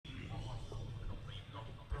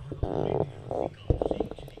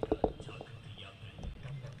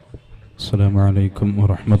السلام عليكم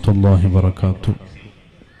ورحمة الله وبركاته.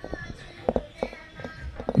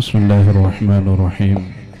 بسم الله الرحمن الرحيم.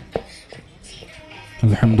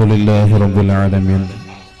 الحمد لله رب العالمين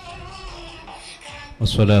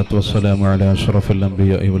والصلاة والسلام على أشرف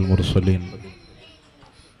الأنبياء والمرسلين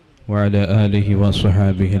وعلى آله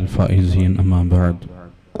وصحابه الفائزين أما بعد.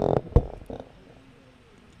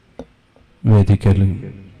 വേദിക്കൽ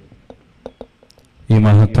ഈ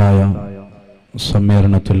മഹത്തായ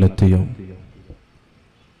സമ്മേളനത്തിലെത്തിയ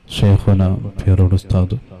ഷെയ്ഖുന പേരോട്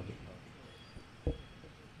ഉസ്താദ്,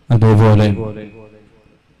 അതേപോലെ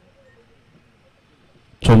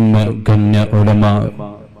ചുമ്മ ഗണ്യ ഉലമ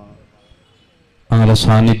ആളെ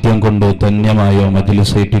സാന്നിധ്യം കൊണ്ട് ധന്യമായ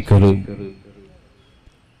മജ്ലിസ് ടിക്കർ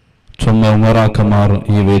ചുമ്മ ഉമറാക്കന്മാർ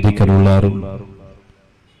ഈ വേദിക്കലുള്ളാറും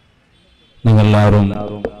നിങ്ങളെല്ലാവരും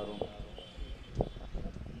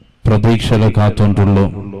പ്രതീക്ഷകൾ കാത്തുകൊണ്ടുള്ളൂ.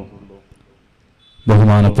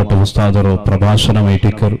 ബഹുമാനപ്പെട്ട ഉസ്താദറോ പ്രഭാഷണമായി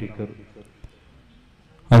ടിക്കർ,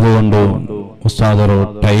 അതുകൊണ്ട് ഉസ്താദറോ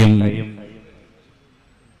ടൈം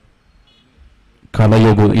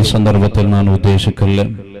കളയുക ഈ സന്ദർഭത്തിൽ ഞാൻ ഉദ്ദേശിക്കില്ല.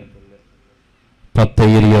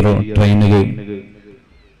 10 ട്രെയിനുകൾ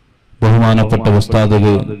ബഹുമാനപ്പെട്ട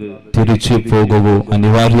ഉസ്താദുകൾ തിരിച്ചു പോകുക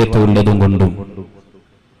അനിവാര്യത ഉള്ളതും കൊണ്ടും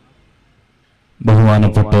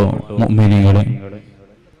ബഹുമാനപ്പെട്ട മുഅ്മിനീങ്ങളെ,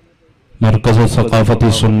 മർക്കസ് സഖാഫത്തി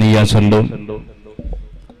സുന്നിയ ചൊല്ലും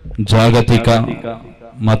ಜಾಗತಿಕ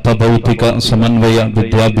ಮತಭೌತಿಕ ಸಮನ್ವಯ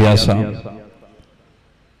ವಿದ್ಯಾಭ್ಯಾಸ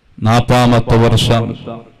 40th ವರ್ಷ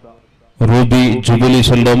ರೂಬಿ ಜುಬಿಲಿ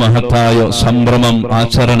ಚೊಲ್ಲೋ ಮಹತ್ತಾയ സംരംഭം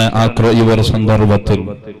ആചരണ ഇവർ സന്ദർഭത്തിൽ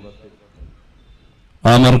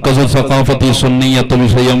ആ മർക്കസ് സഖാഫത്തി സുന്നിയത്ത്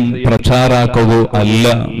വിഷയം പ്രചാരാക്കുക അല്ല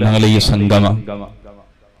ഞങ്ങൾ ഈ സംഗമ.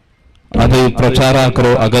 അത്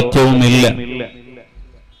പ്രചാരാക്കോ അഗത്യവുമില്ല.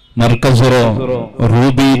 മർക്കസറോ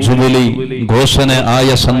റൂബി ജുബിലി ഘോഷണ ആയ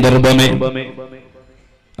സംദർഭമേ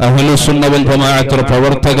അഹ്ലുസുന്ന വൽ ജമാഅത്ത്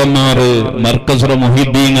പ്രവർത്തകന്മാർ മർക്കസറ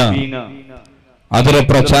മുഹിബ്ബീന ಅದರ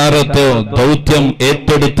ಪ್ರಚಾರത്തെ ದೌತ್യം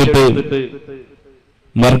ഏറ്റെടുത്തിട്ട്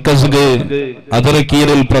മർക്കസ്ಗೆ ಅದರ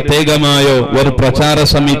കീഴിൽ പ്രത്യേകമായ ഒരു പ്രചാര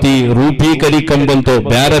സമിതി രൂപീകരിക്കുമ്പോഴത്തോ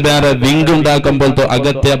ಬೇರೆ ಬೇರೆ വിംഗ് ഉണ്ടാക്കുമ്പോഴത്തോ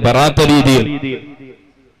അഗത്യ ബറാത്ത രീതിയിൽ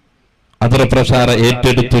ಅದರ ಪ್ರಚಾರ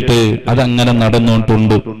ഏറ്റെടുത്തിട്ട് അതങ്ങനെ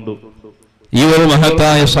നടന്നുകൊണ്ടുണ്ട്. ഈ ഒരു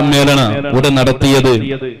മഹത്തായ സമ്മേളനം ഇവിടെ നടത്തിയത്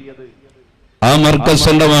ആ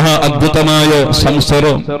മർക്കസിന്റെ മഹാ അദ്ഭുതമായ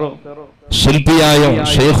സംസരോ ശില്പിയായ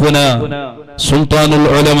ഷെയ്ഖുന സുൽത്താനുൽ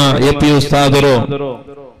ഉലമ A.P ഉസ്താദറോ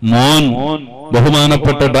മോൻ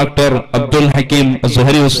ബഹുമാനപ്പെട്ട ഡോക്ടർ അബ്ദുൽ ഹക്കീം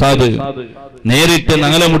അസ്ഹരി ഉസ്താദ് നേരിട്ട്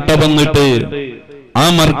ഞങ്ങളെ മുട്ട വന്നിട്ട് ആ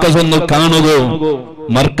മർക്കസ് ഒന്ന് കാണുകയും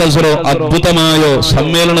മർക്കസറോ അദ്ഭുതമായ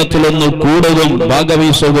സമ്മേളനത്തിലൊന്ന് കൂടുകയും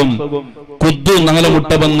ഭാഗവഹിക്കുകയും ഖുദ്ദു ഞങ്ങളെ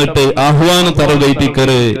മുട്ട വന്നിട്ട് ആഹ്വാനം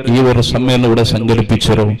തറുകയിട്ടിക്കറ് ഈ ഒരു സമ്മേളനം ഇവിടെ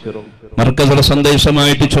സംഘടിപ്പിച്ചോ. മർക്കസറ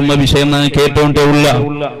സന്ദേശമായിട്ട് ചുമ്മാ വിഷയം ഞാൻ കേട്ടോണ്ടേ ഉള്ള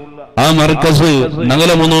ആ മർക്കസ്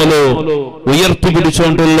ഞങ്ങളെ മുന്നോലോ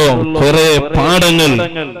ഉയർത്തിപ്പിടിച്ചുകൊണ്ടുള്ള കുറെ പാഠങ്ങൾ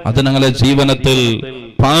അത് ഞങ്ങളെ ജീവനത്തിൽ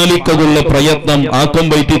പാലിക്കുള്ള പ്രയത്നം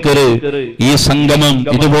ആക്കുമ്പോഴേക്കര് ഈ സംഗമം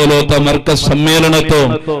ഇതുപോലത്തെ മർക്കസ് സമ്മേളനത്തോ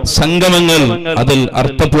സംഗമങ്ങൾ അതിൽ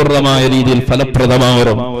അർത്ഥപൂർണമായ രീതിയിൽ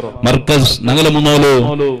ഫലപ്രദമാകും. മർക്കസ് ഞങ്ങളെ മുന്നോലോ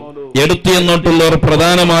എടുത്തു എന്നോട്ടുള്ള ഒരു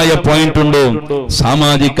പ്രധാനമായ പോയിന്റ് ഉണ്ട്.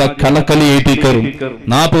 സാമാജിക കലക്കലിയേറ്റിക്കറും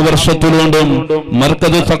 40 വർഷത്തിലുകൊണ്ടും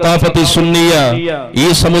മർക്കസ് സഖാഫത്തി സുന്നിയ ഈ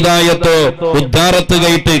സമുദായത്തെ ഉദ്ധാരത്ത്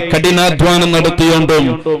കയറ്റ് കഠിനാധ്വാനം നടത്തിയോണ്ടും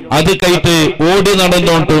അത് കയറ്റ് ഓടി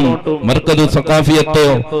നടന്നോണ്ടും മർക്കസ് സഖാഫിയത്തോ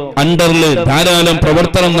അണ്ടറിൽ ധാരാളം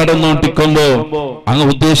പ്രവർത്തനം നടന്നുകൊണ്ടിരിക്കുമ്പോ അങ്ങ്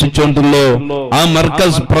ഉദ്ദേശിച്ചോണ്ടുള്ളോ ആ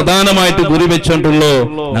മർക്കസ് പ്രധാനമായിട്ട് ഗുരുവെച്ചോണ്ടുള്ളോ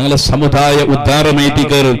ഞങ്ങളെ സമുദായ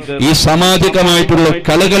ഉദ്ധാരമേറ്റിക്കറും ഈ സാമാജികമായിട്ടുള്ള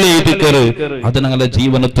കലകളെ അത് ഞങ്ങളുടെ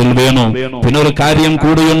ജീവനത്തിൽ വേണം. പിന്നെ ഒരു കാര്യം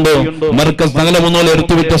കൂടിയുണ്ട്. മർക്കസ് ഞങ്ങളെ മുന്നോട്ട്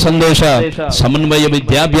എടുത്തുവിട്ട സന്ദേശ സമന്വയ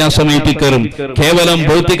വിദ്യാഭ്യാസം ഏറ്റിക്കറും കേവലം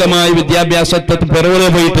ഭൗതികമായ വിദ്യാഭ്യാസത്തെ പിറകെ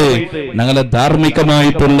പോയിട്ട് ഞങ്ങളെ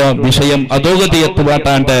ധാർമ്മികമായിട്ടുള്ള വിഷയം അധോഗതി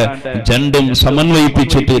എത്തുവാട്ടാണ്ട് രണ്ടും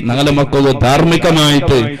സമന്വയിപ്പിച്ചിട്ട് ഞങ്ങളെ മക്കൾ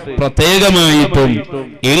ധാർമ്മികമായിട്ട് പ്രത്യേകമായിട്ടും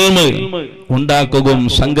ഇൽമ് ഉണ്ടാക്കുകയും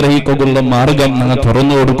സംഗ്രഹിക്കുകയുള്ള മാർഗം ഞങ്ങൾ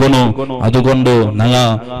തുറന്നു കൊടുക്കണോ. അതുകൊണ്ട് ഞങ്ങ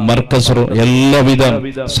മർക്കസ് എല്ലാവിധ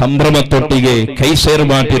സംഭ്രമത്തൊട്ടിಗೆ കൈസേർ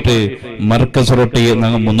മാറ്റിട്ട് മർക്കസറൊട്ടിಗೆ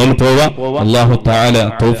ഞങ്ങൾ മുന്നോട്ട് പോവാം. അല്ലാഹു തആല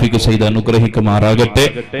തൗഫീഖ് ചെയ്ത് അനുഗ്രഹിക്കുമാറാകട്ടെ.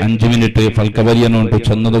 5 മിനിറ്റ് ഫൽക്കവരിയനോട്ട്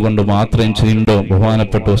ചെന്നതുകൊണ്ട് മാത്രം എൻചിനുണ്ടോ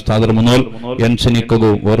ബഹുമാനപ്പെട്ട ഉസ്താദർ മുന്നോൽ എൻചിനിക്കുക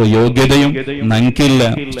ഒരു യോഗ്യതയും ഞങ്ങൾക്കില്ല.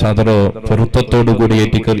 ഉസ്താദറോ പൊരുത്തത്തോടു കൂടി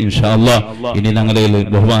ഏറ്റിക്കൽ ഇൻഷാ അല്ലാഹ് ഇനി ഞങ്ങളിൽ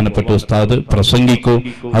ബഹുമാനപ്പെട്ട ഉസ്താദ് പ്രസംഗിക്കൂ.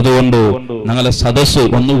 അതുകൊണ്ട് ഞങ്ങളെ സദസ്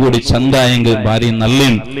ഒന്നുകൂടി ചന്തായെങ്കിൽ ഭാര്യ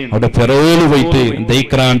നല്ലിൻ അവിടെ പെറോല് പോയിട്ട്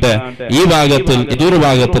ദയിക്രാണ്ട് ഈ ഭാഗത്തിൽ ഇതൊരു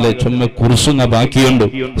ഭാഗത്തില് ചുമ കുറിസുന്ന ബാക്കിയുണ്ട്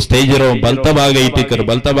സ്റ്റേജറോ ബലത്ത ഭാഗമായിട്ട്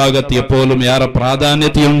ബലത്ത ഭാഗത്ത് എപ്പോഴും യാറെ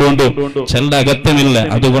പ്രാധാന്യതയുണ്ടോണ്ട് ചെല്ല അകത്തമില്ല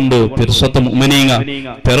അതുകൊണ്ട് പിർസത്ത് മുഅ്മിനീങ്ങ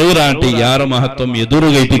പെറൂരാട്ടി യാറെ മഹത്വം എതിരു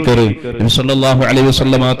കയറ്റിക്കറ് നബി സല്ലല്ലാഹു അലൈഹി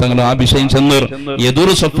വസല്ലമ തങ്ങൾ ആ വിഷയം ചെന്നർ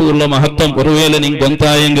എതിരു സഫുള്ള മഹത്വം ഒരുവേള നിങ്ങൾ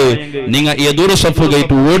ഗൊന്തായെങ്കിൽ നിങ്ങൾ എതിരു സഫ്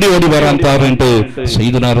കയറ്റി ഓടി ഓടി വരാൻ താറുണ്ട്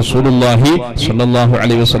സയ്യിദുനാ റസൂലുള്ളാഹി സല്ലല്ലാഹു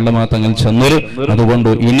അലൈഹി വസല്ലമ തങ്ങൾ ചെന്നർ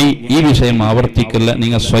അതുകൊണ്ട് ഇനി ഈ വിഷയം ആവർത്തിക്കില്ല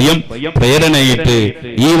നിങ്ങൾ സ്വയം പ്രേരണയിട്ട്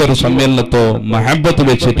ഈ ഒരു സമ്മേളനത്തോ മഹബത്ത്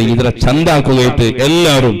വെച്ചിട്ട് ഇതിനെ ചന്താക്കുകയായിട്ട്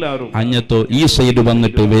എല്ലാവരും അഞ്ഞത്തോ ഈ സൈഡ്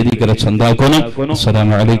വന്നിട്ട് വേദിക്കര ചന്താക്കണം.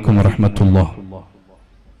 അസ്സലാമു അലൈക്കും വറഹ്മത്തുള്ളാഹി.